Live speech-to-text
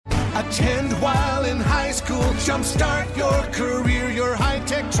Attend while in high school. Jumpstart your career. Your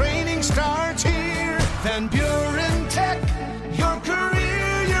high-tech training starts here. Van Buren Tech. Your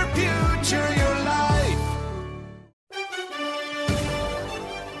career, your future, your life.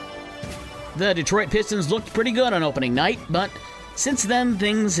 The Detroit Pistons looked pretty good on opening night, but since then,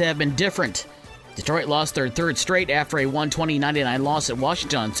 things have been different. Detroit lost their third straight after a 120-99 loss at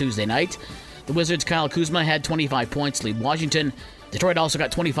Washington on Tuesday night. The Wizards' Kyle Kuzma had 25 points to lead Washington. Detroit also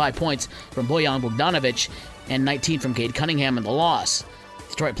got 25 points from Bojan Bogdanovic and 19 from Cade Cunningham in the loss.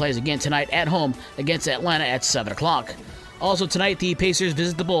 Detroit plays again tonight at home against Atlanta at 7 o'clock. Also tonight, the Pacers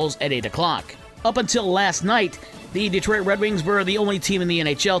visit the Bulls at 8 o'clock. Up until last night, the Detroit Red Wings were the only team in the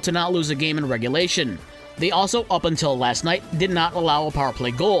NHL to not lose a game in regulation. They also, up until last night, did not allow a power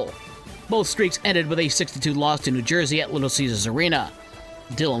play goal. Both streaks ended with a 6-2 loss to New Jersey at Little Caesars Arena.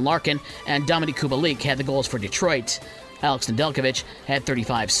 Dylan Larkin and Dominik Kubalik had the goals for Detroit. Alex Nedeljkovic had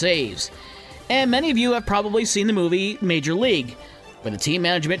 35 saves. And many of you have probably seen the movie Major League, where the team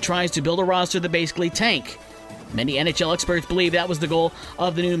management tries to build a roster that basically tank. Many NHL experts believe that was the goal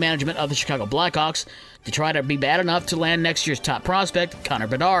of the new management of the Chicago Blackhawks, to try to be bad enough to land next year's top prospect, Connor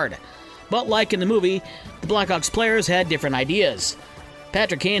Bedard. But like in the movie, the Blackhawks players had different ideas.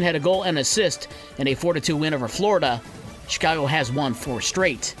 Patrick Kane had a goal and assist in a 4-2 win over Florida. Chicago has won 4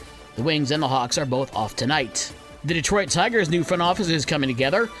 straight. The Wings and the Hawks are both off tonight. The Detroit Tigers' new front office is coming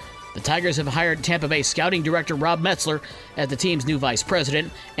together. The Tigers have hired Tampa Bay scouting director Rob Metzler as the team's new vice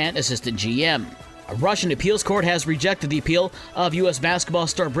president and assistant GM. A Russian appeals court has rejected the appeal of U.S. basketball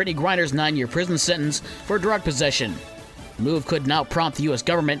star Brittney Griner's 9-year prison sentence for drug possession. The move could now prompt the U.S.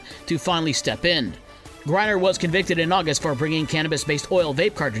 government to finally step in. Griner was convicted in August for bringing cannabis-based oil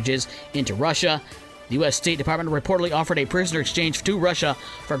vape cartridges into Russia. The U.S. State Department reportedly offered a prisoner exchange to Russia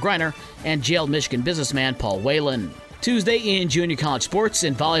for Griner and jailed Michigan businessman Paul Whelan. Tuesday in junior college sports,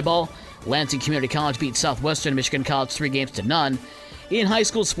 in volleyball, Lansing Community College beat Southwestern Michigan College 3-0. In high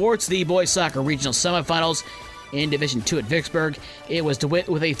school sports, the boys soccer regional semifinals. In Division II at Vicksburg, it was DeWitt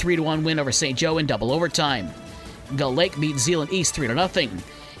with a 3-1 win over St. Joe in double overtime. Gull Lake beat Zeeland East 3-0.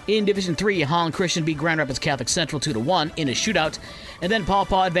 In Division III, Holland Christian beat Grand Rapids Catholic Central 2-1 in a shootout, and then Paw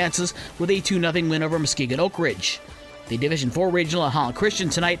Paw advances with a 2-0 win over Muskegon Oak Ridge. The Division IV regional at Holland Christian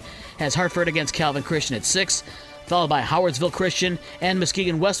tonight has Hartford against Calvin Christian at 6, followed by Howardsville Christian and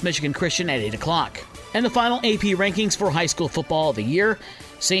Muskegon West Michigan Christian at 8 o'clock. And the final AP rankings for high school football of the year: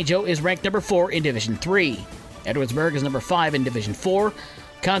 St. Joe is ranked number 4 in Division III. Edwardsburg is number 5 in Division IV.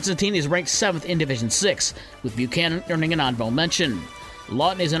 Constantine is ranked 7th in Division VI, with Buchanan earning an honorable mention.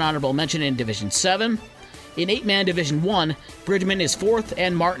 Lawton is an honorable mention in Division VII. In 8-man Division I, Bridgman is 4th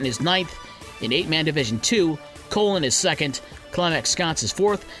and Martin is 9th. In 8-man Division II, Colon is 2nd, Climax Sconce is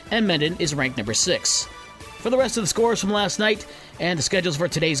 4th, and Mendon is ranked number 6. For the rest of the scores from last night and the schedules for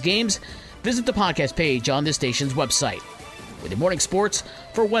today's games, visit the podcast page on this station's website. With your morning sports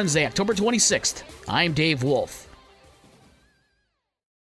for Wednesday, October 26th, I'm Dave Wolf.